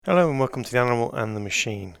Hello and welcome to The Animal and the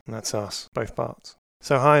Machine. And that's us, both parts.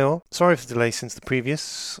 So hi all, sorry for the delay since the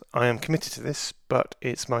previous. I am committed to this, but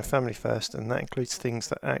it's my family first, and that includes things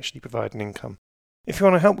that actually provide an income. If you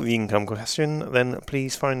want to help with the income question, then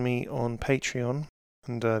please find me on Patreon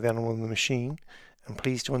under The Animal and the Machine, and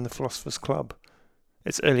please join the Philosopher's Club.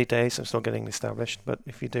 It's early days, so I'm still getting established, but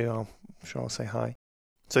if you do, I'm sure I'll say hi.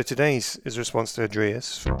 So today's is a response to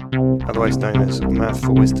Andreas, otherwise known as Math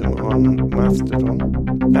for Wisdom on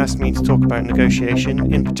Mastodon, asked me to talk about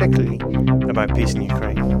negotiation, in particularly about peace in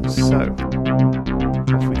Ukraine. So,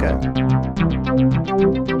 off we go.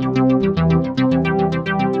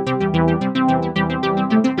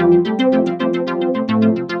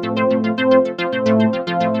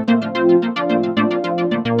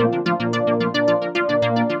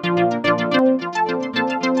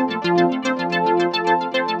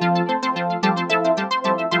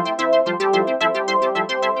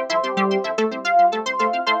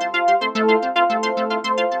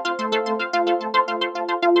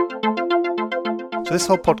 So this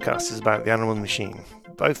whole podcast is about the animal and machine,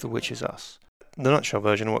 both of which is us. The nutshell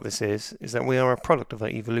version of what this is that we are a product of our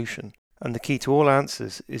evolution, and the key to all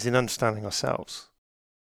answers is in understanding ourselves.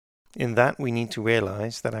 In that we need to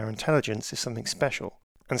realise that our intelligence is something special,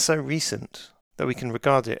 and so recent that we can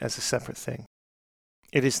regard it as a separate thing.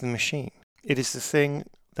 It is the machine. It is the thing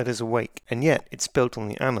that is awake, and yet it's built on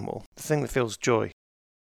the animal, the thing that feels joy.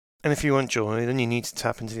 And if you want joy, then you need to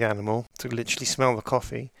tap into the animal to literally smell the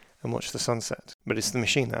coffee and watch the sunset, but it's the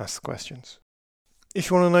machine that asks the questions.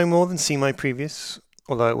 If you want to know more, then see my previous,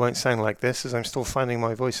 although it won't sound like this as I'm still finding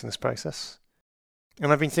my voice in this process.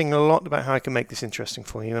 And I've been thinking a lot about how I can make this interesting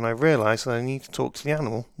for you, and I've realised that I need to talk to the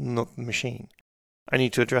animal, not the machine. I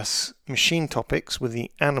need to address machine topics with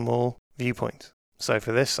the animal viewpoint. So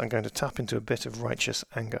for this, I'm going to tap into a bit of righteous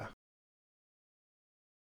anger.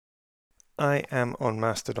 I am on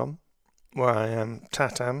Mastodon, where I am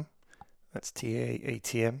Tatam, that's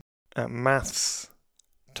T-A-A-T-M, at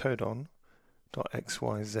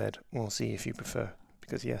mathstodon.xyz, or Z if you prefer,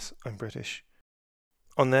 because yes, I'm British.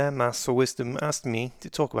 On there, Maths for Wisdom asked me to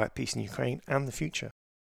talk about peace in Ukraine and the future,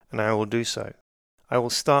 and I will do so. I will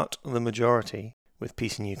start the majority with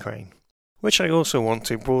peace in Ukraine, which I also want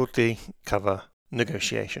to broadly cover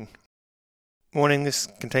negotiation. Warning, this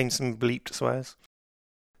contains some bleeped swears.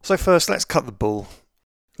 So first, let's cut the bull.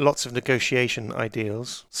 Lots of negotiation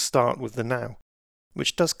ideals start with the now,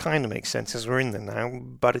 which does kind of make sense as we're in the now,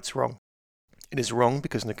 but it's wrong. It is wrong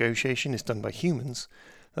because negotiation is done by humans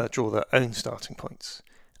that draw their own starting points,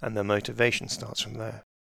 and their motivation starts from there.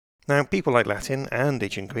 Now, people like Latin and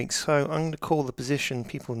ancient Greek, so I'm going to call the position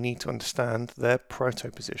people need to understand their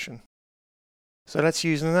proto-position. So let's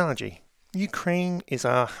use an analogy. Ukraine is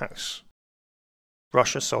our house.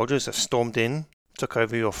 Russia's soldiers have stormed in, took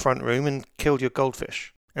over your front room and killed your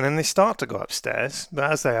goldfish. And then they start to go upstairs, but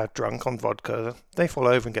as they are drunk on vodka, they fall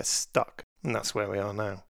over and get stuck. And that's where we are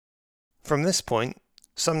now. From this point,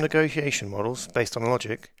 some negotiation models, based on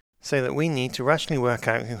logic, say that we need to rationally work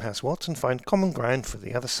out who has what and find common ground for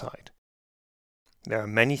the other side. There are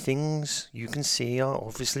many things you can see are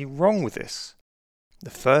obviously wrong with this. The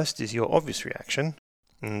first is your obvious reaction,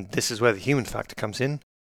 and this is where the human factor comes in.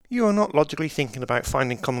 You are not logically thinking about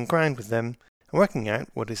finding common ground with them and working out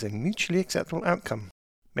what is a mutually acceptable outcome.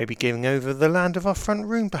 Maybe giving over the land of our front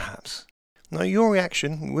room, perhaps. Now, your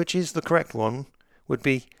reaction, which is the correct one, would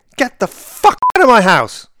be, "Get the fuck out of my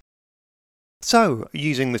house!" So,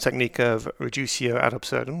 using the technique of reductio ad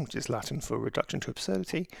absurdum, which is Latin for reduction to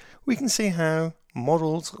absurdity, we can see how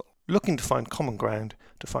models looking to find common ground,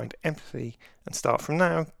 to find empathy, and start from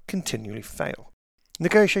now, continually fail.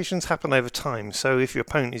 Negotiations happen over time, so if your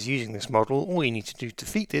opponent is using this model, all you need to do to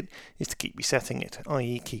defeat it is to keep resetting it,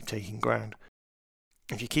 i.e. keep taking ground.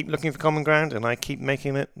 If you keep looking for common ground and I keep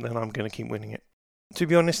making it, then I'm going to keep winning it. To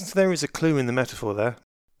be honest, there is a clue in the metaphor there.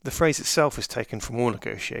 The phrase itself is taken from all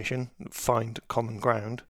negotiation, find common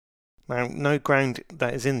ground. Now, no ground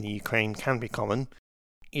that is in the Ukraine can be common.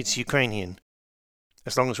 It's Ukrainian.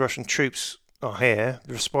 As long as Russian troops are here,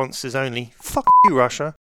 the response is only, "Fuck you,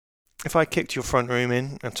 Russia." If I kicked your front room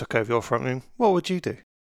in and took over your front room, what would you do?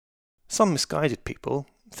 Some misguided people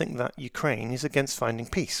think that Ukraine is against finding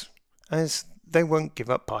peace, as they won't give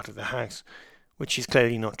up part of the house, which is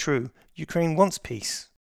clearly not true. Ukraine wants peace.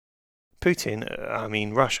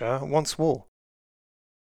 Russia, wants war.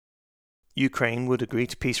 Ukraine would agree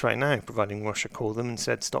to peace right now, providing Russia called them and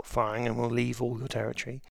said stop firing and we'll leave all your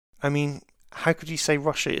territory. How could you say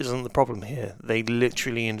Russia isn't the problem here? They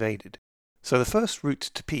literally invaded. So the first route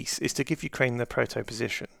to peace is to give Ukraine their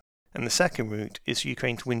proto-position, and the second route is for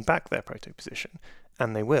Ukraine to win back their proto-position,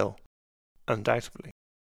 and they will, undoubtedly.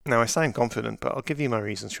 Now, I sound confident, but I'll give you my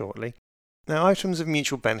reasons shortly. Now, items of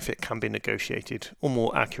mutual benefit can be negotiated, or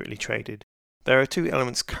more accurately traded. There are two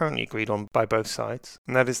elements currently agreed on by both sides,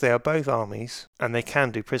 and that is they are both armies, and they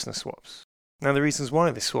can do prisoner swaps. Now, the reasons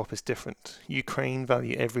why this swap is different. Ukraine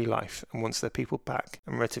value every life and wants their people back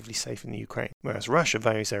and relatively safe in the Ukraine, whereas Russia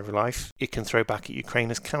values every life it can throw back at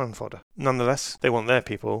Ukraine as cannon fodder. Nonetheless, they want their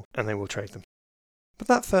people, and they will trade them. But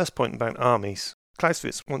that first point about armies,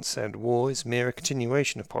 Clausewitz once said war is mere a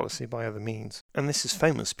continuation of policy by other means, and this is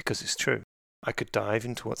famous because it's true. I could dive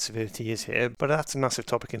into what civility is here, but that's a massive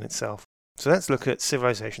topic in itself. So let's look at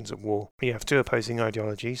civilizations at war. We have two opposing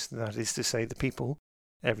ideologies, that is to say the people,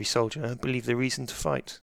 every soldier, believe the reason to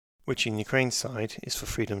fight, which in Ukraine's side is for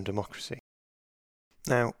freedom and democracy.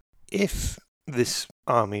 Now, if this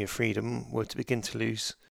army of freedom were to begin to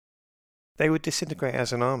lose, they would disintegrate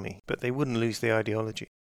as an army, but they wouldn't lose the ideology.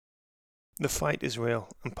 The fight is real,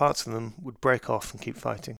 and parts of them would break off and keep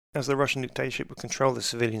fighting. As the Russian dictatorship would control the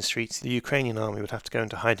civilian streets, the Ukrainian army would have to go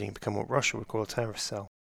into hiding and become what Russia would call a terrorist cell.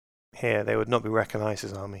 Here, they would not be recognised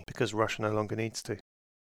as army, because Russia no longer needs to.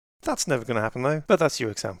 That's never going to happen though, but that's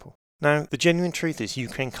your example. Now, the genuine truth is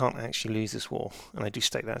Ukraine can't actually lose this war, and I do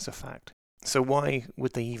state that as a fact. So why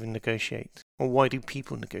would they even negotiate? Or why do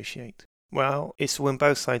people negotiate? Well, it's when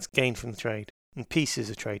both sides gain from the trade, and peace is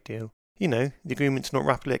a trade deal. You know, the agreement to not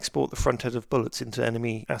rapidly export the front end of bullets into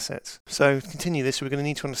enemy assets. So, to continue this, we're going to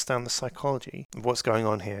need to understand the psychology of what's going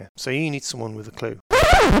on here. So you need someone with a clue.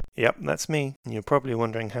 Yep, that's me. And you're probably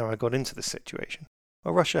wondering how I got into this situation.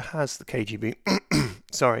 Well, Russia has the KGB,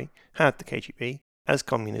 had the KGB. As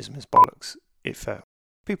communism is bollocks, it fell.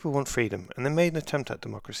 People want freedom, and they made an attempt at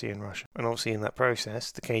democracy in Russia. And obviously in that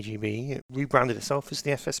process, the KGB rebranded itself as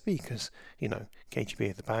the FSB, because,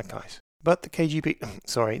 KGB are the bad guys. But the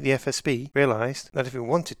FSB realised that if it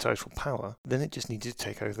wanted total power, then it just needed to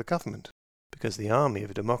take over the government, because the army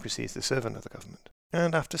of a democracy is the servant of the government.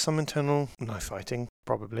 And after some internal knife fighting,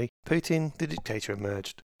 probably, Putin, the dictator,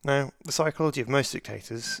 emerged. Now, the psychology of most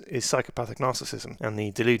dictators is psychopathic narcissism and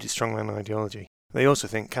the deluded strongman ideology. They also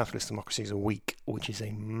think capitalist democracies are weak, which is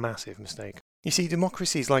a massive mistake. You see,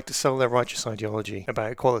 democracies like to sell their righteous ideology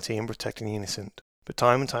about equality and protecting the innocent. But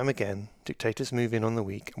time and time again, dictators move in on the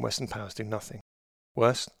weak and Western powers do nothing.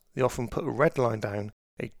 Worse, they often put a red line down,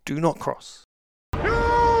 a do not cross. You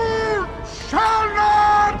shall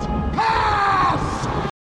not pass!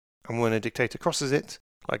 And when a dictator crosses it,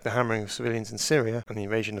 like the hammering of civilians in Syria and the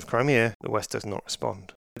invasion of Crimea, the West does not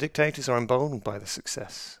respond. The dictators are emboldened by this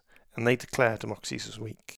success, and they declare democracies as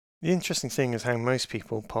weak. The interesting thing is how most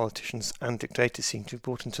people, politicians and dictators, seem to have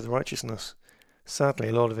bought into the righteousness. Sadly,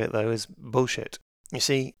 a lot of it, though, is bullshit. You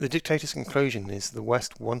see, the dictator's conclusion is the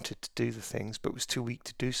West wanted to do the things, but was too weak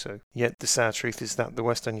to do so. Yet the sad truth is that the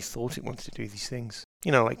West only thought it wanted to do these things.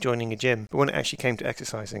 You know, like joining a gym, but when it actually came to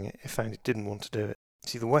exercising it, it found it didn't want to do it.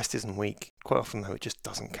 See, the West isn't weak. Quite often, though, it just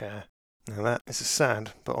doesn't care. Now that is a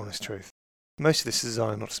sad but honest truth. Most of this is a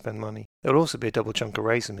desire not to spend money. There will also be a double chunk of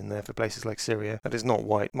racism in there for places like Syria that is not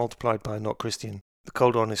white, multiplied by not Christian. The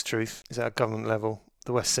cold honest truth is at a government level,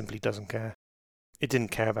 the West simply doesn't care. It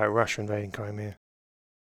didn't care about Russia invading Crimea.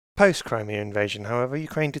 Post-Crimea invasion, however,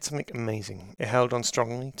 Ukraine did something amazing. It held on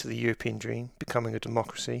strongly to the European dream, becoming a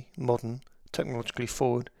democracy, modern, technologically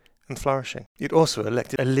forward, and flourishing. It also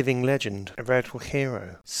elected a living legend, a veritable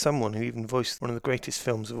hero, someone who even voiced one of the greatest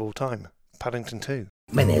films of all time, Paddington 2.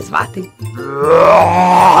 Мене звати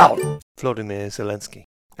Vladimir Zelensky.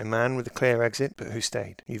 A man with a clear exit, but who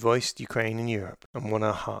stayed. He voiced Ukraine in Europe and won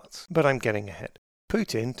our hearts. But I'm getting ahead.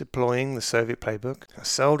 Putin, deploying the Soviet playbook, has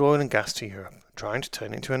sold oil and gas to Europe, trying to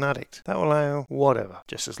turn it into an addict. That will allow whatever,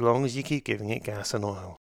 just as long as you keep giving it gas and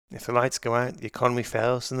oil. If the lights go out, the economy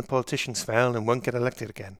fails, then the politicians fail and won't get elected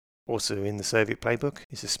again. Also in the Soviet playbook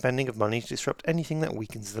is the spending of money to disrupt anything that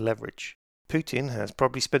weakens the leverage. Putin has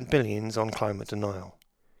probably spent billions on climate denial.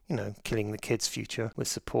 Killing the kids' future with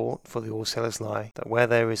support for the oil sellers' lie that where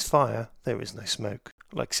there is fire, there is no smoke.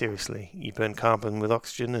 Like seriously, you burn carbon with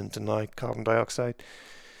oxygen and deny carbon dioxide?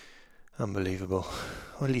 Unbelievable.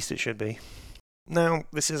 Or at least it should be. Now,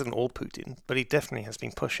 this isn't all Putin, but he definitely has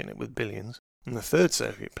been pushing it with billions. And the third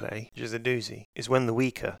Soviet play, which is a doozy, is when the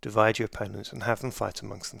weaker divide your opponents and have them fight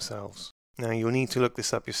amongst themselves. Now, you'll need to look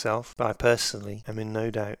this up yourself, but I personally am in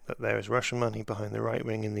no doubt that there is Russian money behind the right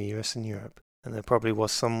wing in the US and Europe. And there probably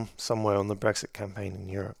was somewhere on the Brexit campaign in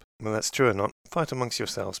Europe. Whether that's true or not, fight amongst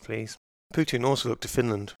yourselves, please. Putin also looked to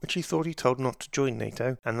Finland, which he thought he told not to join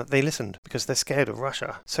NATO, and that they listened, because they're scared of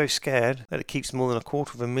Russia. So scared that it keeps more than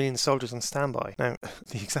 250,000 soldiers on standby. Now,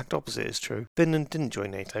 the exact opposite is true. Finland didn't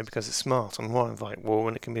join NATO because it's smart and won't invite war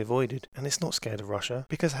when it can be avoided, and it's not scared of Russia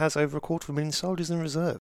because it has over 250,000 soldiers in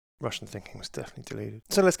reserve. Russian thinking was definitely deluded.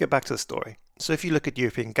 So let's get back to the story. So if you look at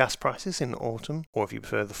European gas prices in the autumn, or if you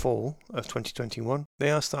prefer the fall of 2021,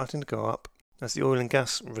 they are starting to go up as the oil and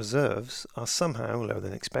gas reserves are somehow lower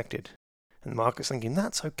than expected. And the market's thinking,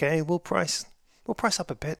 that's okay, we'll price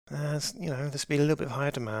up a bit, as, there's been a little bit of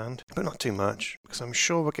higher demand, but not too much, because I'm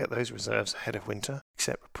sure we'll get those reserves ahead of winter,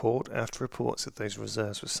 except report after reports that those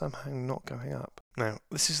reserves were somehow not going up. Now,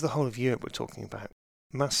 this is the whole of Europe we're talking about.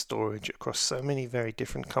 Mass storage across so many very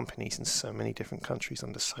different companies in so many different countries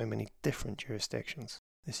under so many different jurisdictions.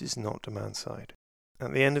 This is not demand side.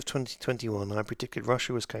 At the end of 2021, I predicted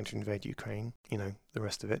Russia was going to invade Ukraine, the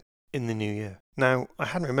rest of it, in the new year. Now, I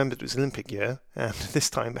hadn't remembered it was Olympic year, and this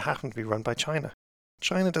time it happened to be run by China.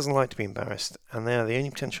 China doesn't like to be embarrassed, and they are the only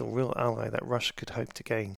potential real ally that Russia could hope to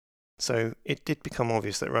gain. So it did become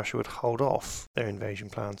obvious that Russia would hold off their invasion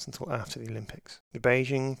plans until after the Olympics. The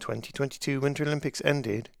Beijing 2022 Winter Olympics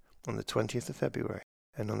ended on the 20th of February,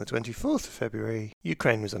 and on the 24th of February,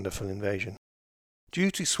 Ukraine was under full invasion. Due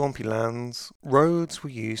to swampy lands, roads were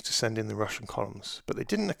used to send in the Russian columns, but they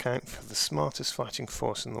didn't account for the smartest fighting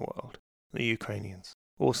force in the world, the Ukrainians.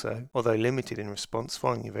 Also, although limited in response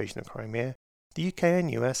following the invasion of Crimea, the UK and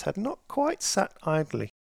US had not quite sat idly.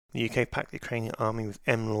 The UK packed the Ukrainian army with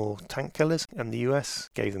M-Law tank killers, and the US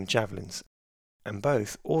gave them javelins, and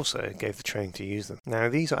both also gave the training to use them. Now,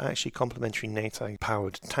 these are actually complementary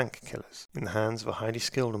NATO-powered tank killers in the hands of a highly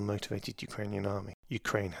skilled and motivated Ukrainian army.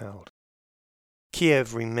 Ukraine held.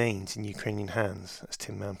 Kiev remains in Ukrainian hands, as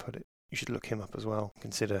Tim Mann put it. You should look him up as well.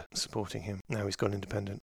 Consider supporting him. Now he's gone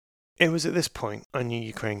independent. It was at this point I knew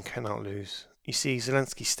Ukraine cannot lose. You see,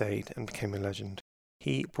 Zelensky stayed and became a legend.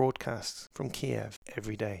 He broadcasts from Kiev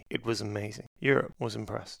every day. It was amazing. Europe was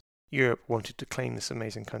impressed. Europe wanted to claim this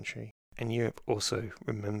amazing country. And Europe also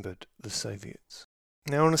remembered the Soviets.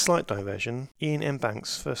 Now, on a slight diversion, Ian M.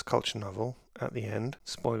 Banks' first culture novel, At the End,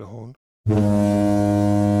 spoiler horn,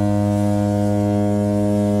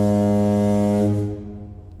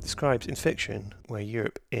 describes in fiction where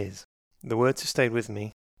Europe is. The words have stayed with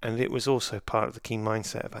me, and it was also part of the key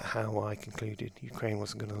mindset about how I concluded Ukraine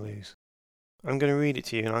wasn't going to lose. I'm going to read it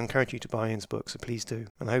to you, and I encourage you to buy Ian's book, so please do.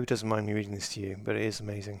 And I hope he doesn't mind me reading this to you, but it is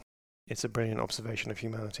amazing. It's a brilliant observation of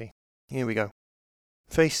humanity. Here we go.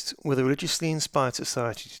 Faced with a religiously inspired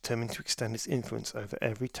society determined to extend its influence over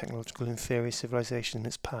every technological inferior civilization in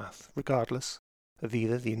its path, regardless of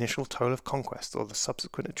either the initial toil of conquest or the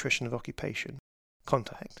subsequent attrition of occupation,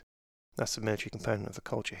 contact, that's the military component of the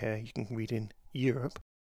culture here, you can read in Europe,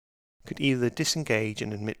 could either disengage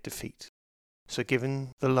and admit defeat. So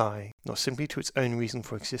given the lie, not simply to its own reason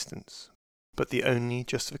for existence, but the only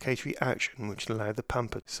justificatory action which allowed the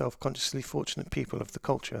pampered, self-consciously fortunate people of the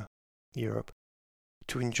culture, Europe,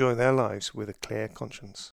 to enjoy their lives with a clear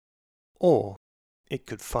conscience. Or it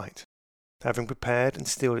could fight. Having prepared and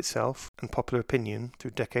steeled itself and popular opinion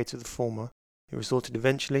through decades of the former, it resorted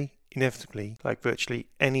eventually, inevitably, like virtually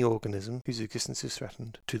any organism whose existence is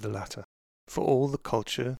threatened, to the latter. For all the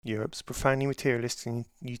culture, Europe's profoundly materialistic and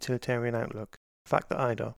utilitarian outlook, the fact that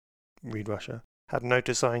Ida, read Russia, had no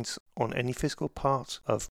designs on any physical part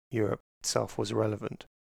of Europe itself was irrelevant.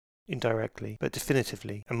 Indirectly, but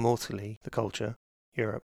definitively and mortally, the culture,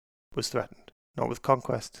 Europe, was threatened, not with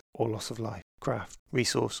conquest or loss of life, craft,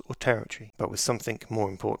 resource or territory, but with something more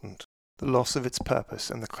important, the loss of its purpose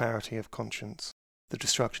and the clarity of conscience, the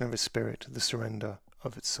destruction of its spirit, the surrender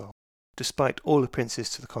of its soul. Despite all appearances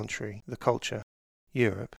to the contrary, the culture,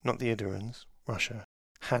 Europe, not the Idorans, Russia,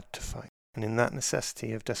 had to fight, and in that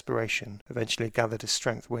necessity of desperation eventually gathered a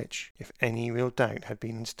strength which, if any real doubt had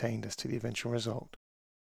been entertained as to the eventual result,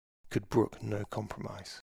 could brook no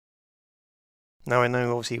compromise. Now I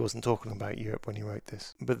know obviously he wasn't talking about Europe when he wrote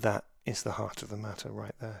this, but that is the heart of the matter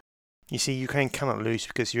right there. You see, Ukraine cannot lose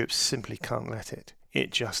because Europe simply can't let it.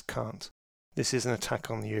 It just can't. This is an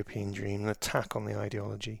attack on the European dream, an attack on the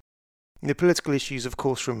ideology. The political issues of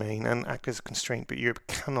course remain and act as a constraint, but Europe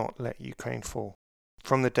cannot let Ukraine fall.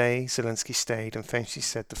 From the day Zelensky stayed and famously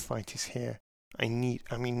said the fight is here, I need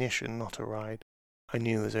ammunition, not a ride, I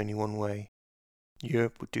knew there was only one way.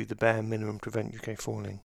 Europe would do the bare minimum to prevent UK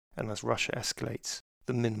falling, and as Russia escalates,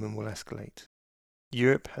 the minimum will escalate.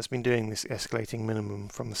 Europe has been doing this escalating minimum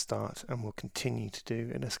from the start and will continue to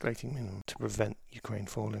do an escalating minimum to prevent Ukraine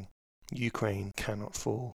falling. Ukraine cannot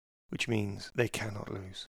fall, which means they cannot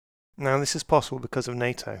lose. Now this is possible because of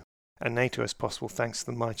NATO, and NATO is possible thanks to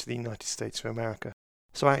the might of the United States of America.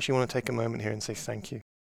 So I actually want to take a moment here and say thank you.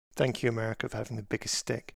 Thank you, America, for having the biggest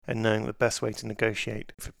stick and knowing the best way to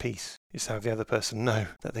negotiate for peace is to have the other person know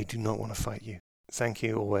that they do not want to fight you. Thank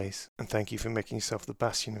you always, and thank you for making yourself the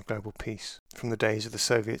bastion of global peace. From the days of the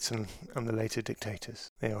Soviets and the later dictators,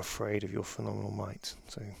 they are afraid of your phenomenal might.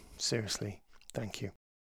 So, seriously, thank you.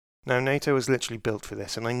 Now, NATO was literally built for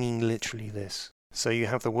this, and I mean literally this. So you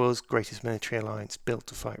have the world's greatest military alliance built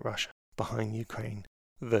to fight Russia, behind Ukraine,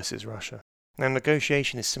 versus Russia. Now,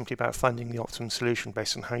 negotiation is simply about finding the optimum solution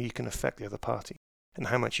based on how you can affect the other party, and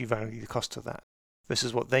how much you value the cost of that,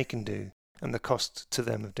 versus what they can do, and the cost to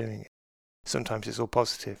them of doing it. Sometimes it's all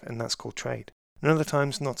positive, and that's called trade. And other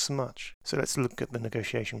times, not so much. So let's look at the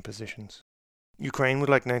negotiation positions. Ukraine would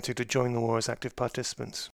like NATO to join the war as active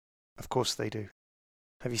participants. Of course they do.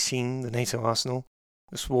 Have you seen the NATO arsenal?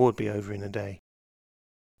 This war would be over in a day.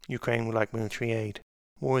 Ukraine would like military aid.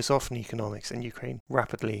 War is often economics, and Ukraine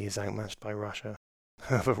rapidly is outmatched by Russia.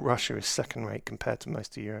 However, Russia is second-rate compared to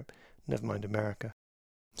most of Europe, never mind America.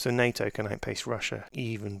 So NATO can outpace Russia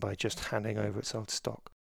even by just handing over its old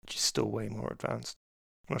stock, which is still way more advanced.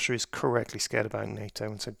 Russia is correctly scared about NATO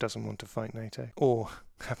and so doesn't want to fight NATO, or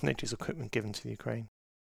have NATO's equipment given to the Ukraine.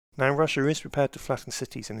 Now, Russia is prepared to flatten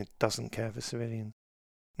cities and it doesn't care for civilians.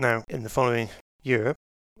 Now, in the following, Europe,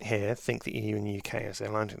 here, think the EU and the UK as they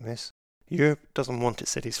aligned in this. Europe doesn't want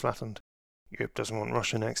its cities flattened. Europe doesn't want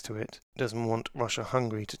Russia next to it. It doesn't want Russia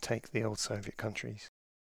hungry to take the old Soviet countries.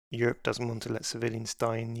 Europe doesn't want to let civilians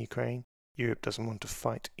die in Ukraine. Europe doesn't want to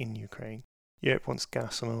fight in Ukraine. Europe wants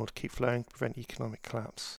gas and oil to keep flowing to prevent economic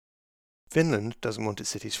collapse. Finland doesn't want its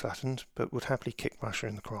cities flattened, but would happily kick Russia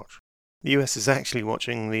in the crotch. The US is actually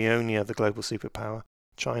watching the only other global superpower,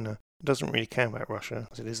 China. It doesn't really care about Russia,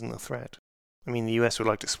 as it isn't a threat. I mean, the US would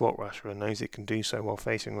like to swat Russia and knows it can do so while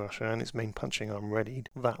facing Russia, and its main punching arm readied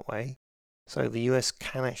that way. So the US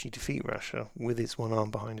can actually defeat Russia with its one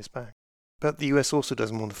arm behind its back. But the US also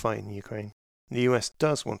doesn't want to fight in Ukraine. The US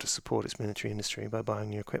does want to support its military industry by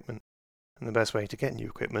buying new equipment. And the best way to get new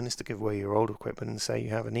equipment is to give away your old equipment and say you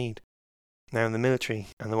have a need. Now, the military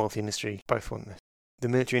and the wealthy industry both want this. The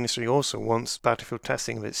military industry also wants battlefield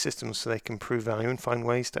testing of its systems so they can prove value and find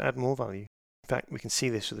ways to add more value. In fact, we can see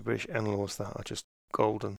this with the British NLAWs that are just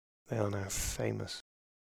golden. They are now famous.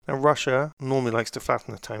 Now, Russia normally likes to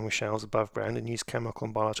flatten a town with shells above ground and use chemical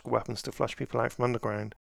and biological weapons to flush people out from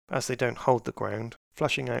underground. But as they don't hold the ground,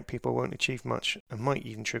 flushing out people won't achieve much and might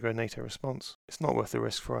even trigger a NATO response. It's not worth the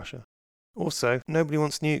risk for Russia. Also, nobody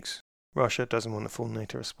wants nukes. Russia doesn't want a full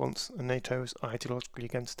NATO response, and NATO is ideologically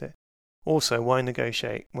against it. Also, why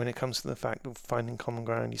negotiate when it comes to the fact of finding common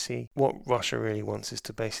ground? You see, what Russia really wants is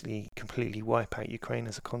to basically completely wipe out Ukraine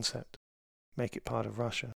as a concept, make it part of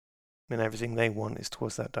Russia. And everything they want is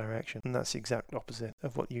towards that direction, and that's the exact opposite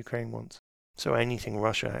of what Ukraine wants. So anything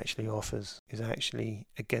Russia actually offers is actually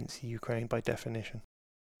against Ukraine by definition.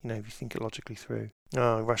 You know, if you think it logically through.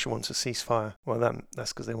 Oh, Russia wants a ceasefire. Well,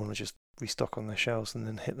 that's because they want to just restock on their shells and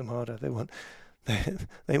then hit them harder. They want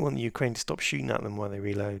the Ukraine to stop shooting at them while they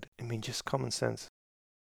reload. I mean, just common sense.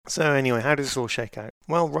 So anyway, how does this all shake out?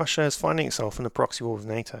 Well, Russia is finding itself in a proxy war with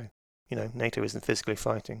NATO. You know, NATO isn't physically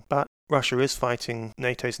fighting, but Russia is fighting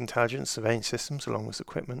NATO's intelligence surveillance systems along with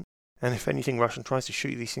equipment. And if anything, Russia tries to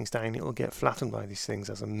shoot these things down, it will get flattened by these things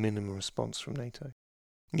as a minimum response from NATO.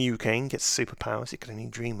 Ukraine gets superpowers it could only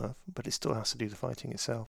dream of, but it still has to do the fighting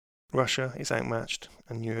itself. Russia is outmatched,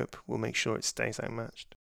 and Europe will make sure it stays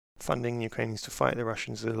outmatched. Funding the Ukrainians to fight the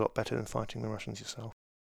Russians is a lot better than fighting the Russians yourself.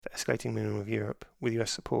 The escalating minimum of Europe, with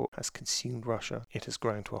US support, has consumed Russia. It has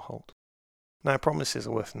ground to a halt. Now, promises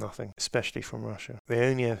are worth nothing, especially from Russia. They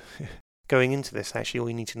only have... Going into this, actually, all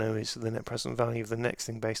you need to know is the net present value of the next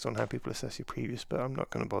thing based on how people assess your previous, but I'm not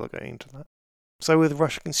going to bother going into that. So with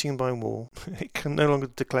Russia consumed by war, it can no longer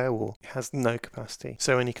declare war. It has no capacity.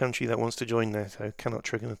 So any country that wants to join NATO cannot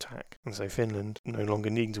trigger an attack. And so Finland, no longer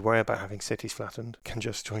needing to worry about having cities flattened, can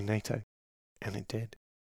just join NATO. And it did.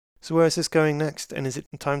 So where is this going next? And is it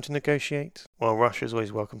time to negotiate? Well, Russia is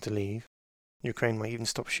always welcome to leave. Ukraine might even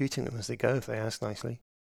stop shooting them as they go if they ask nicely.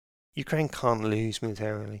 Ukraine can't lose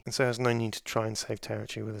militarily, and so has no need to try and save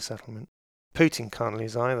territory with a settlement. Putin can't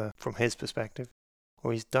lose either, from his perspective,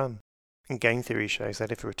 or he's done. And game theory shows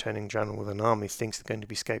that if a returning general with an army thinks they're going to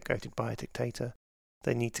be scapegoated by a dictator,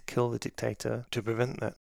 they need to kill the dictator to prevent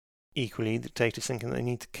that. Equally, the dictator's thinking they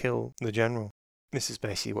need to kill the general. This is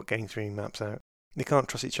basically what game theory maps out. They can't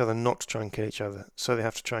trust each other not to try and kill each other, so they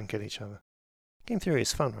have to try and kill each other. Game theory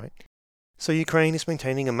is fun, right? So Ukraine is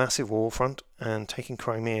maintaining a massive war front, and taking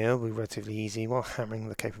Crimea will be relatively easy while hammering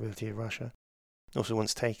the capability of Russia. Also,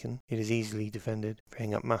 once taken, it is easily defended,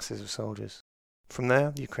 freeing up masses of soldiers. From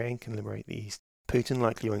there, Ukraine can liberate the east. Putin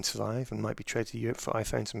likely won't survive and might be traded to Europe for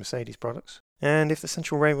iPhones and Mercedes products. And if the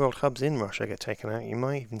central railroad hubs in Russia get taken out, you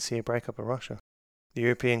might even see a breakup of Russia. The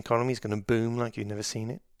European economy is going to boom like you've never seen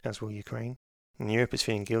it, as will Ukraine. And Europe is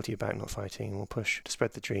feeling guilty about not fighting and will push to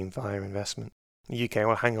spread the dream via investment. The UK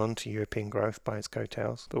will hang on to European growth by its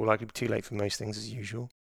coattails, but will likely be too late for most things as usual.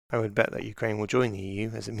 I would bet that Ukraine will join the EU,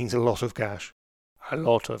 as it means a lot of cash. A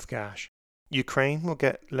lot of cash. Ukraine will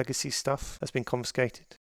get legacy stuff that's been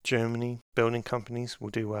confiscated. Germany, building companies will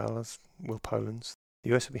do well, as will Poland's.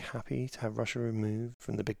 The US will be happy to have Russia removed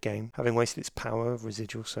from the big game, having wasted its power of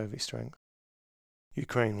residual Soviet strength.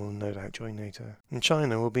 Ukraine will no doubt join NATO. And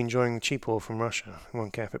China will be enjoying the cheap oil from Russia and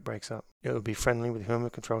won't care if it breaks up. It will be friendly with whoever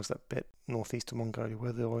controls that bit northeast of Mongolia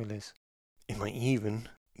where the oil is. It might even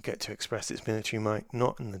get to express its military might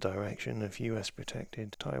not in the direction of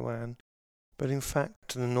US-protected Taiwan, but in fact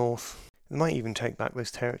to the north. It might even take back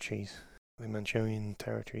those territories, the Manchurian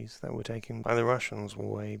territories that were taken by the Russians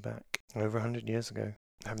way back over 100 years ago.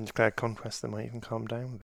 Having declared conquest, they might even calm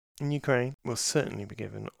down with it. And Ukraine will certainly be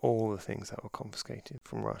given all the things that were confiscated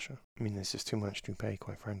from Russia. I mean, there's just too much to pay,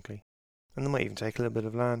 quite frankly. And they might even take a little bit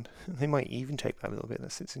of land. They might even take that little bit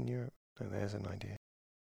that sits in Europe. So there's an idea.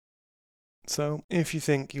 So, if you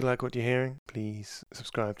think you like what you're hearing, please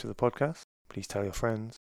subscribe to the podcast. Please tell your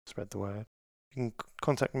friends. Spread the word. You can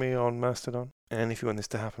contact me on Mastodon. And if you want this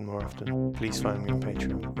to happen more often, please find me on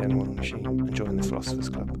Patreon, the N1 Machine, and join the Philosophers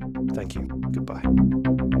Club. Thank you. Goodbye.